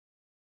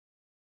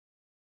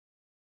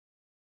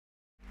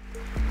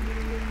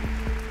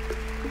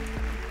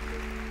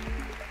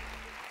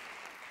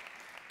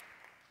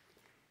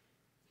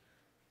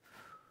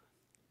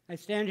I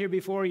stand here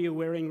before you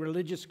wearing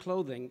religious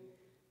clothing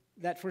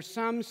that for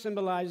some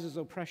symbolizes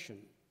oppression,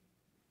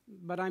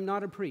 but I'm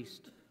not a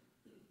priest.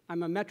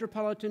 I'm a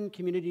Metropolitan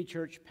Community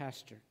Church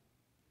pastor.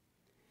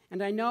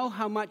 And I know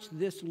how much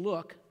this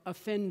look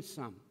offends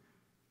some,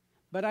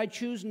 but I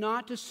choose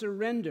not to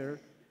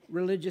surrender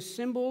religious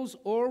symbols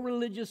or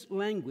religious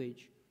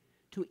language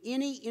to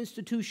any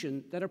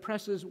institution that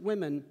oppresses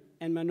women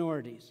and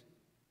minorities.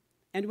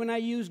 And when I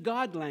use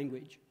God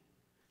language,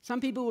 some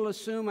people will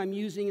assume I'm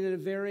using it in a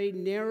very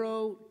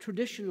narrow,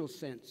 traditional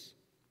sense,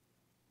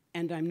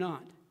 and I'm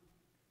not.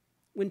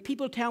 When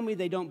people tell me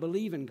they don't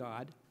believe in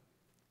God,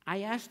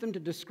 I ask them to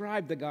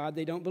describe the God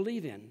they don't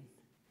believe in.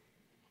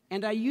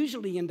 And I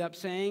usually end up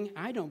saying,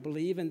 I don't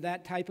believe in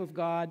that type of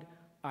God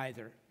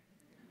either.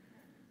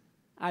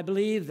 I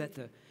believe that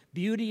the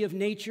beauty of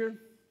nature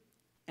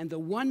and the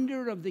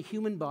wonder of the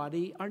human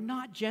body are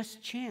not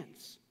just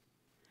chance.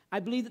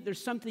 I believe that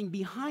there's something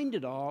behind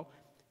it all,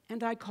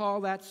 and I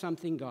call that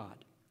something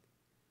God.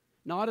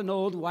 Not an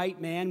old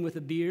white man with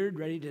a beard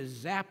ready to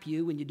zap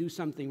you when you do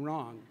something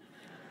wrong,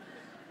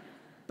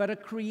 but a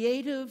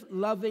creative,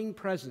 loving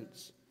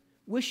presence,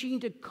 wishing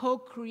to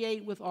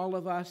co-create with all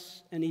of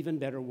us an even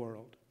better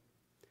world.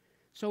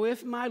 So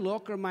if my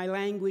look or my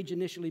language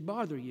initially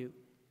bother you,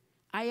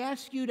 I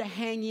ask you to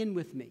hang in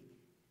with me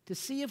to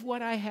see if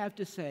what I have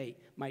to say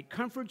might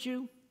comfort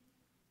you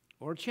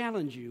or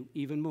challenge you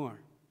even more.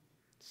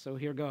 So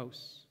here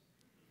goes.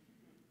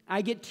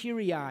 I get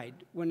teary-eyed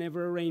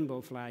whenever a rainbow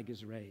flag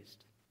is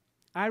raised.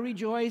 I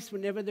rejoice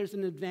whenever there's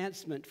an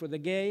advancement for the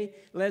gay,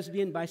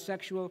 lesbian,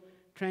 bisexual,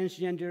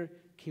 transgender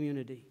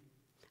community.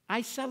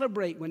 I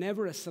celebrate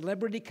whenever a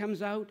celebrity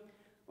comes out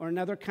or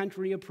another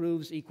country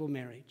approves equal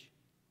marriage.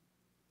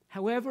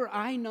 However,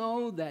 I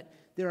know that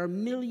there are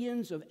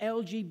millions of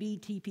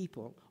LGBT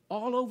people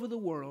all over the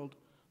world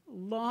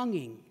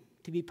longing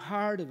to be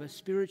part of a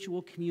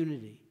spiritual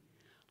community,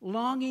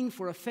 longing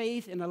for a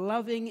faith in a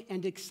loving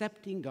and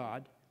accepting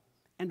God,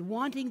 and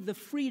wanting the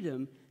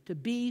freedom to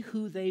be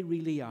who they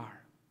really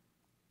are.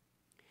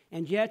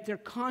 And yet they're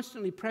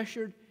constantly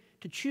pressured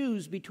to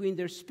choose between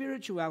their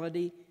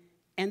spirituality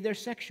and their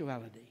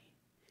sexuality.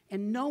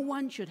 And no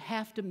one should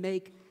have to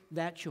make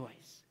that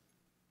choice.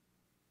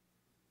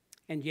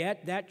 And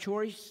yet that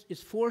choice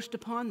is forced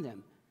upon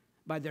them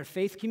by their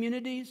faith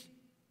communities,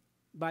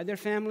 by their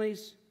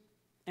families,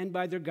 and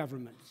by their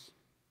governments.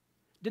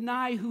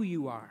 Deny who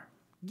you are.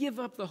 Give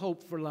up the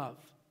hope for love.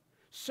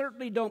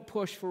 Certainly don't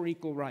push for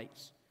equal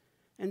rights.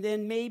 And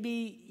then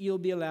maybe you'll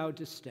be allowed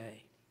to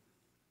stay.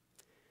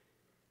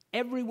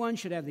 Everyone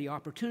should have the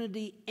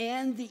opportunity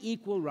and the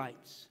equal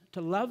rights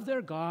to love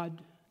their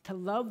God, to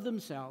love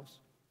themselves,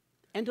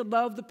 and to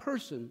love the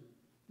person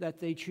that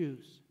they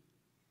choose.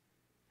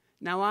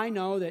 Now, I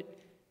know that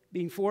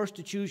being forced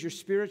to choose your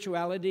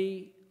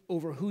spirituality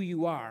over who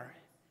you are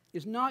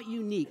is not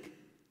unique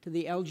to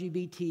the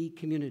LGBT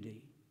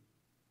community.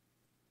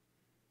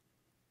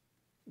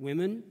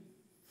 Women,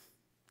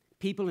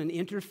 people in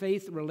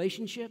interfaith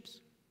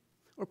relationships,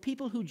 or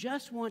people who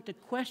just want to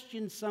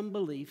question some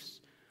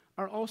beliefs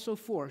are also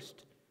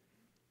forced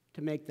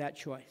to make that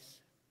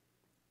choice.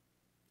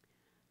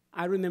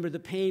 I remember the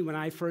pain when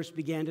I first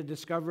began to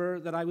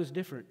discover that I was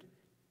different,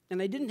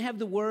 and I didn't have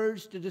the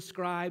words to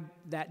describe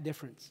that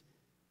difference.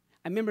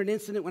 I remember an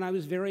incident when I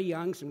was very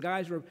young. Some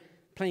guys were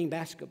playing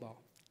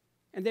basketball,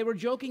 and they were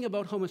joking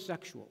about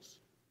homosexuals.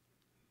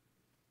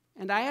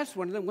 And I asked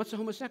one of them, "What's a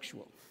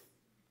homosexual?"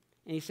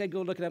 And he said,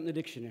 "Go look it up in the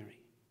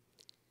dictionary."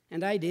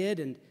 And I did,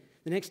 and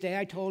the next day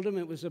I told him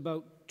it was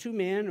about two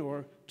men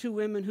or two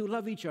women who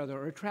love each other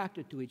or are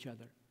attracted to each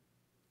other.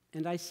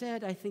 And I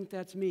said, "I think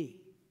that's me."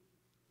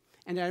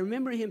 And I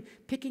remember him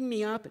picking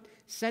me up,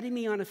 setting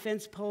me on a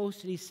fence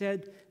post, and he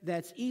said,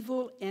 "That's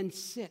evil and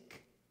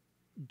sick.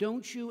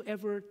 Don't you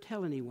ever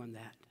tell anyone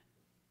that."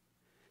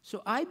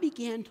 So I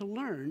began to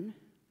learn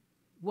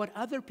what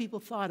other people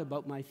thought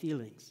about my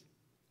feelings.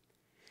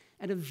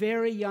 At a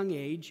very young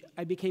age,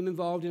 I became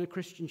involved in a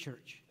Christian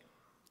church,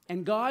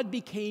 and God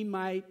became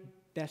my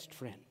best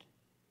friend.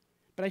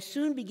 But I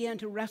soon began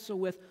to wrestle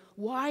with,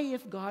 why,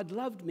 if God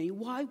loved me,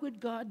 why would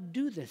God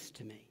do this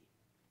to me?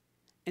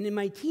 And in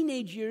my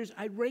teenage years,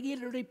 I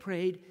regularly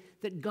prayed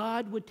that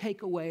God would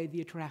take away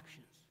the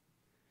attractions.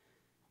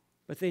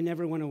 But they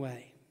never went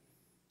away.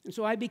 And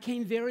so I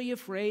became very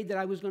afraid that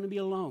I was going to be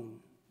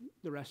alone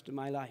the rest of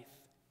my life,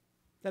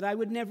 that I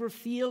would never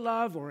feel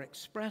love or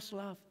express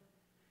love,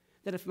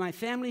 that if my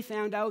family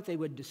found out, they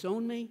would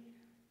disown me,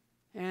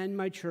 and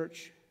my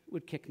church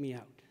would kick me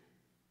out.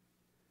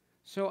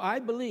 So I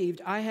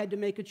believed I had to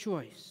make a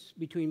choice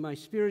between my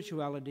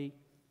spirituality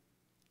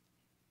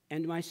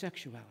and my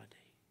sexuality.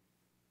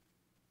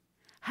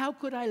 How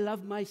could I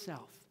love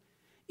myself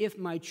if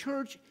my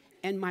church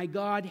and my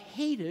God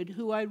hated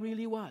who I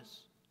really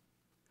was?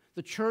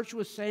 The church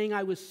was saying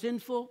I was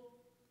sinful,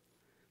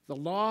 the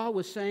law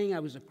was saying I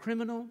was a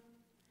criminal,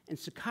 and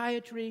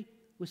psychiatry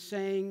was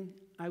saying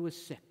I was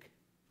sick.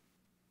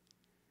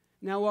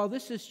 Now, while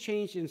this has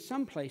changed in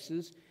some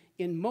places,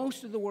 in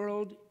most of the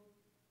world,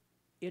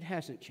 it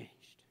hasn't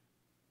changed.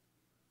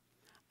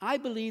 I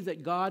believe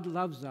that God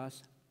loves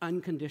us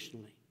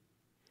unconditionally.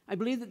 I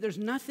believe that there's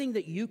nothing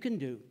that you can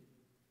do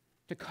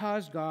to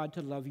cause God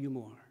to love you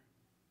more,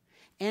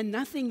 and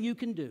nothing you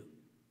can do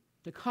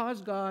to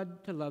cause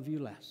God to love you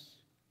less.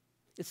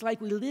 It's like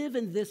we live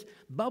in this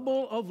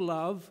bubble of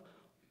love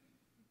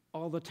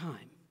all the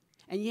time,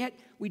 and yet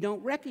we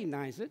don't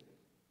recognize it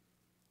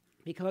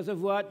because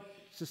of what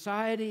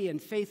society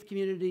and faith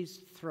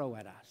communities throw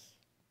at us.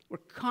 We're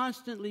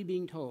constantly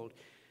being told,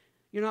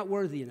 you're not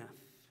worthy enough,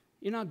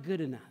 you're not good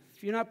enough,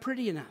 you're not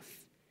pretty enough,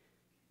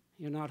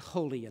 you're not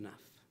holy enough.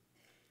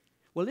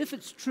 Well, if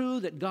it's true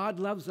that God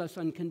loves us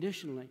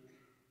unconditionally,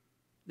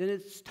 then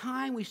it's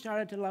time we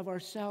started to love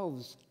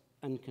ourselves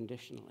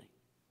unconditionally.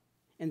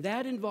 And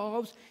that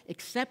involves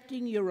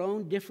accepting your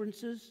own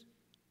differences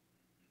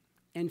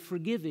and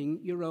forgiving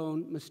your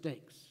own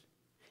mistakes.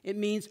 It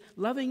means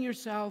loving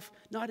yourself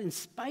not in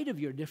spite of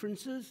your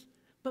differences,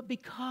 but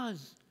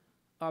because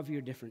of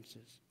your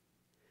differences.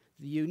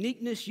 The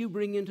uniqueness you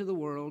bring into the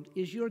world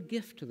is your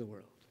gift to the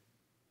world.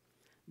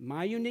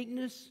 My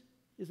uniqueness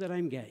is that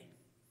I'm gay.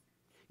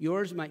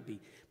 Yours might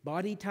be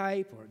body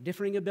type or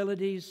differing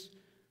abilities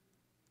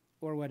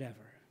or whatever.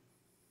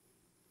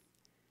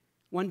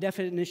 One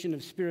definition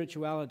of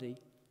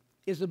spirituality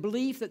is the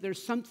belief that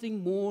there's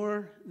something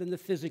more than the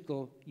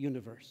physical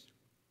universe.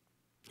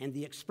 And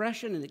the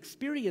expression and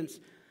experience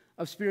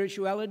of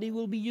spirituality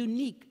will be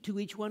unique to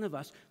each one of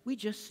us. We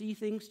just see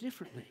things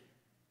differently.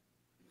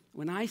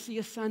 When I see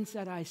a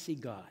sunset, I see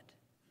God.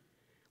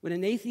 When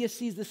an atheist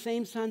sees the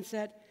same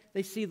sunset,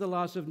 they see the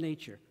laws of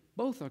nature.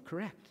 Both are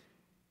correct.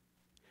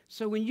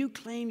 So when you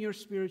claim your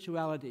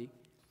spirituality,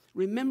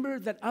 remember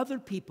that other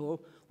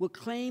people will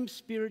claim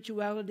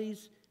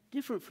spiritualities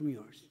different from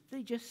yours.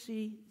 They just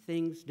see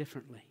things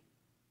differently.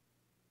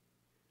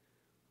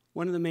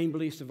 One of the main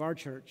beliefs of our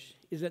church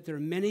is that there are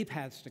many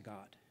paths to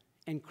God,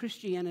 and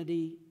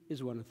Christianity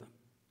is one of them.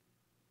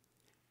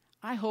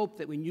 I hope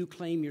that when you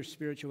claim your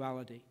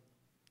spirituality,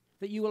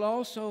 that you will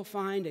also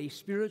find a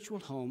spiritual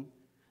home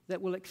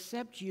that will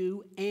accept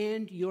you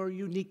and your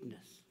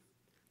uniqueness.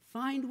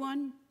 Find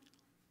one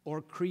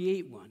or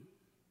create one.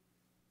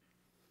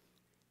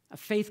 A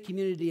faith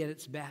community at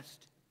its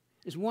best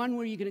is one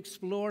where you can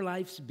explore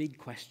life's big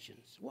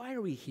questions. Why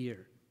are we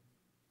here?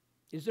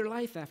 Is there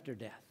life after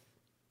death?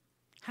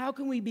 How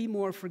can we be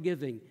more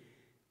forgiving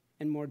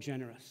and more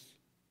generous?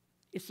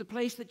 It's a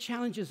place that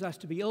challenges us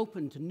to be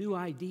open to new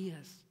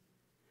ideas,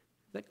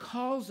 that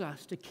calls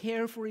us to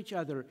care for each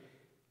other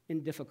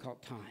in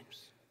difficult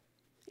times.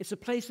 It's a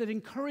place that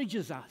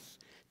encourages us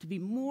to be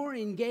more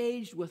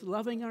engaged with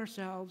loving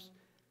ourselves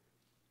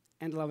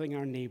and loving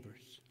our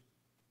neighbors.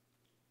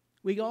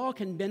 We all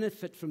can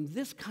benefit from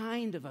this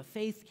kind of a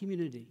faith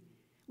community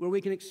where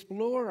we can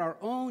explore our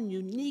own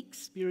unique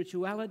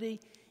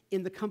spirituality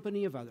in the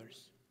company of others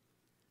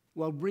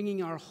while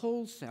bringing our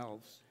whole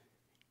selves,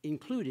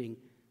 including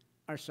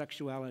our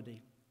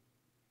sexuality.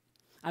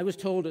 I was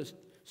told a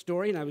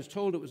story, and I was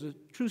told it was a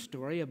true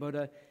story, about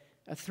a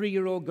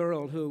 3-year-old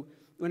girl who,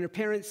 when her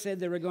parents said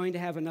they were going to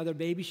have another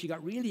baby, she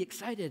got really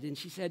excited, and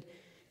she said,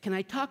 "Can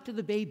I talk to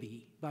the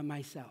baby by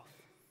myself?"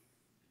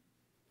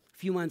 A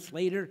few months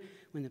later,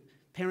 when the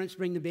parents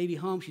bring the baby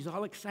home, she's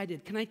all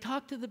excited. "Can I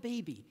talk to the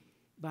baby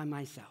by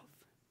myself?"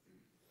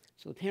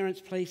 So the parents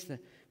place the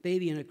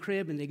baby in a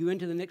crib, and they go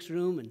into the next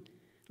room and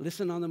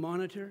listen on the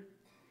monitor.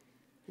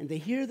 And they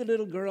hear the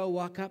little girl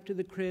walk up to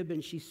the crib,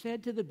 and she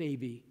said to the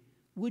baby,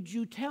 "Would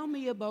you tell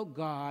me about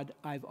God?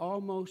 I've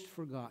almost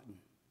forgotten."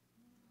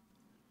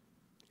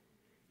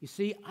 You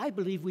see, I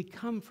believe we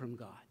come from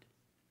God,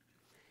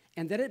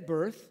 and that at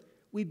birth,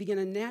 we begin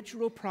a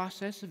natural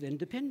process of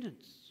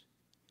independence.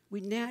 We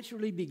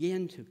naturally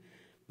begin to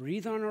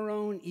breathe on our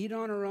own, eat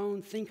on our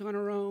own, think on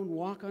our own,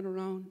 walk on our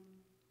own,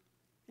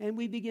 and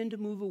we begin to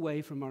move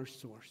away from our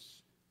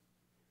source.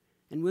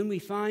 And when we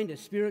find a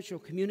spiritual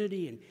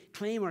community and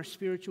claim our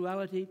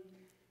spirituality,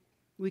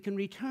 we can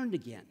return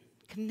again,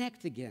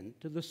 connect again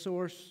to the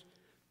source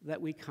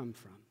that we come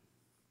from.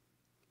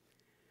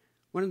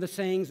 One of the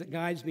sayings that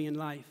guides me in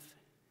life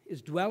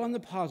is dwell on the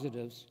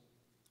positives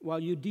while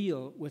you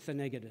deal with the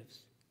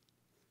negatives.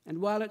 And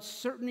while it's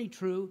certainly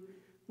true,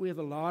 we have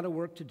a lot of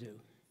work to do,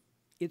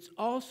 it's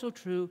also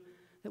true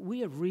that we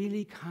have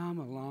really come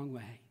a long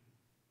way.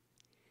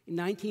 In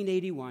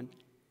 1981,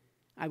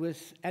 I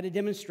was at a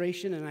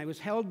demonstration, and I was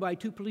held by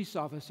 2 police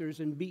officers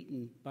and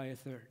beaten by a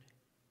third.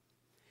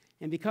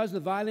 And because the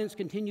violence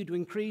continued to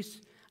increase,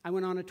 I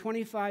went on a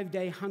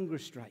 25-day hunger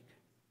strike,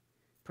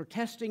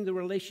 protesting the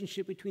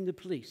relationship between the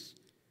police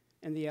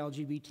and the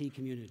LGBT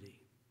community.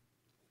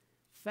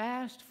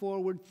 Fast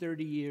forward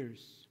 30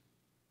 years,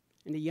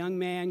 and a young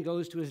man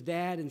goes to his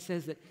dad and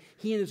says that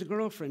he and his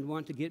girlfriend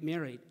want to get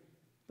married,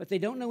 but they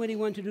don't know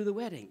anyone to do the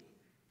wedding.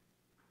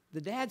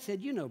 The dad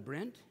said, "You know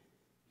Brent.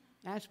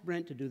 Ask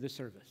Brent to do the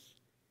service."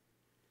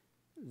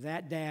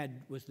 That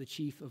dad was the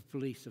chief of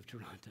police of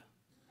Toronto.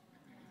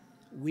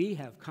 We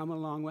have come a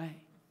long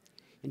way.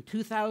 In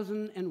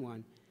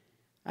 2001,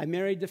 I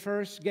married the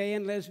first gay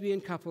and lesbian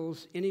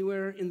couples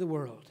anywhere in the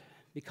world.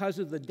 Because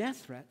of the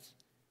death threats,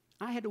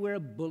 I had to wear a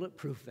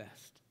bulletproof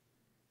vest.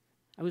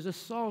 I was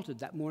assaulted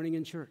that morning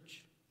in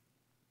church.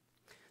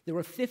 There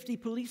were 50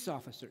 police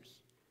officers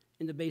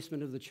in the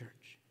basement of the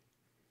church.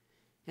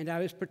 And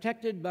I was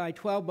protected by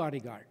 12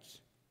 bodyguards,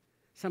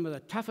 some of the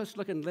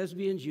toughest-looking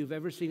lesbians you've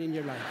ever seen in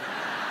your life.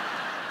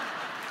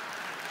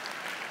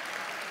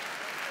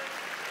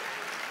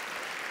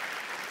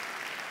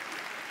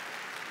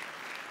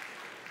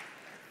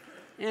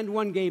 And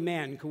one gay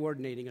man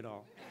coordinating it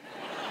all.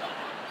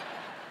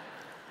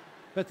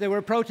 But there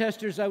were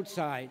protesters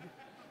outside,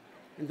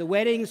 and the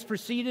weddings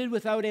proceeded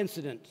without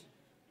incident.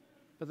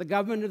 But the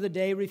government of the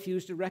day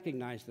refused to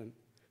recognize them,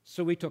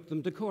 so we took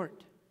them to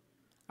court.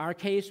 Our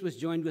case was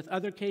joined with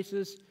other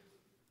cases,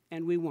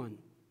 and we won.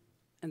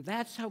 And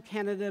that's how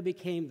Canada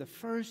became the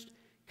first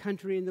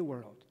country in the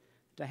world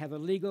to have a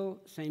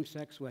legal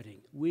same-sex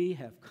wedding. We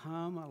have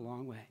come a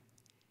long way.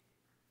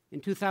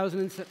 In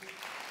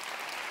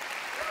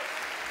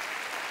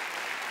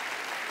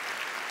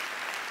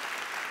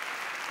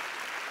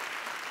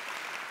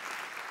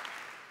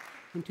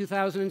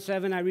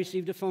 2007, I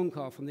received a phone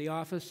call from the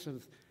Office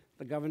of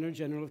the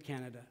Governor-General of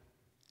Canada,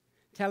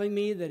 telling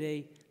me that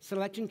a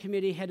selection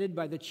committee headed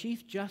by the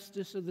Chief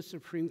Justice of the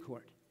Supreme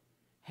Court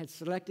had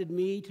selected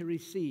me to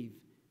receive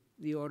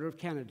the Order of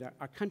Canada,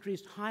 our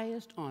country's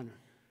highest honor,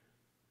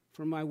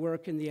 for my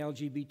work in the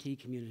LGBT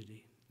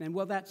community. And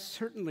while that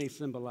certainly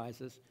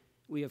symbolizes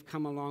we have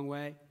come a long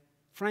way,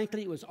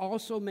 frankly, it was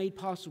also made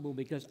possible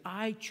because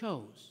I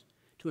chose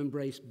to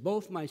embrace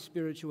both my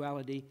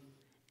spirituality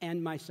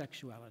and my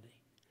sexuality.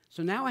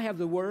 So now I have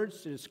the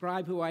words to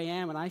describe who I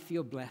am, and I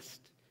feel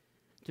blessed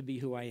to be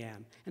who I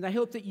am. And I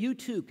hope that you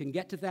too can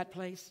get to that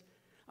place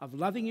of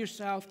loving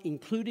yourself,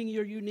 including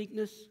your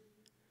uniqueness,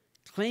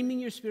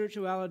 claiming your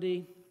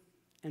spirituality,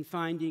 and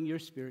finding your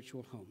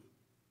spiritual home.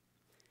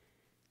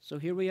 So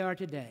here we are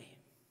today.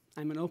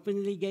 I'm an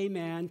openly gay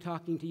man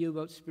talking to you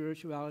about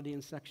spirituality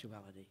and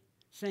sexuality,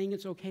 saying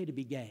it's okay to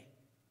be gay.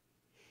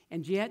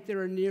 And yet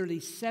there are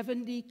nearly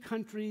 70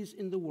 countries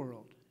in the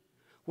world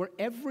where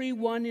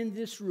everyone in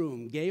this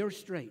room, gay or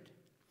straight,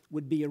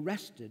 would be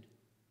arrested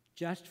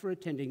just for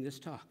attending this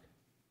talk.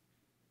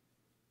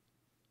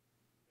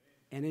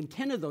 And in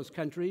 10 of those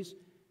countries,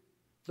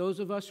 those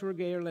of us who are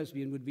gay or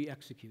lesbian would be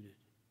executed.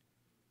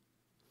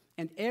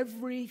 And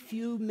every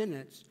few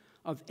minutes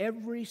of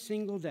every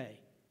single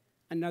day,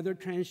 another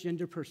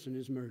transgender person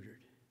is murdered.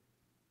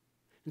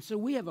 And so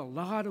we have a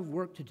lot of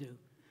work to do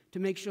to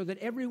make sure that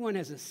everyone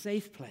has a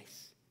safe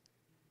place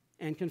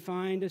and can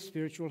find a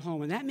spiritual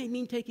home. And that may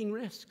mean taking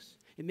risks.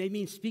 It may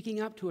mean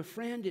speaking up to a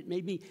friend. It may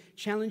be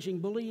challenging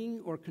bullying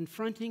or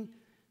confronting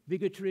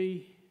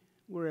bigotry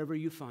wherever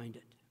you find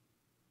it.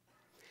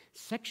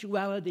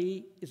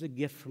 Sexuality is a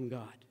gift from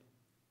God.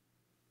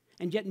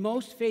 And yet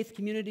most faith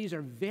communities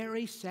are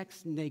very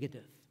sex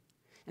negative.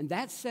 And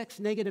that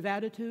sex negative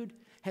attitude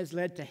has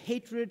led to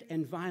hatred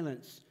and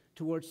violence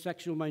towards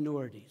sexual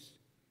minorities,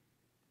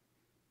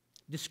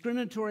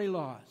 discriminatory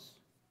laws,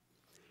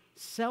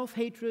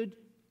 self-hatred,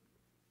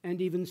 and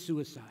even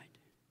suicide.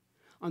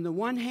 On the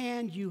one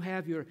hand, you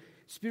have your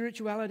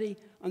spirituality.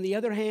 On the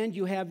other hand,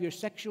 you have your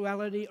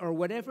sexuality, or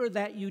whatever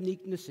that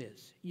uniqueness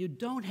is. You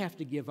don't have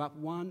to give up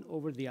one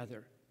over the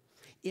other.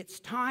 It's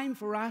time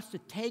for us to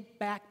take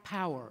back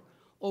power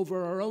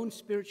over our own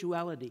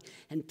spirituality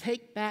and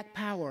take back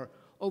power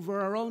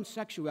over our own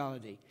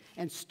sexuality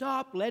and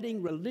stop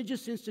letting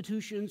religious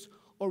institutions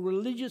or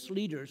religious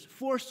leaders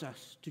force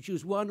us to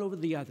choose one over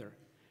the other.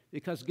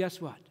 Because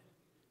guess what?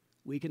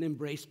 We can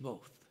embrace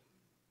both.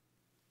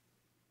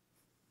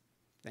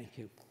 Thank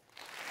you.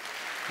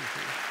 Thank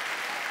you.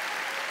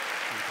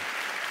 Thank you.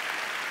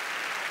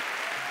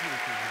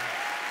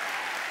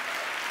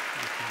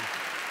 Thank you.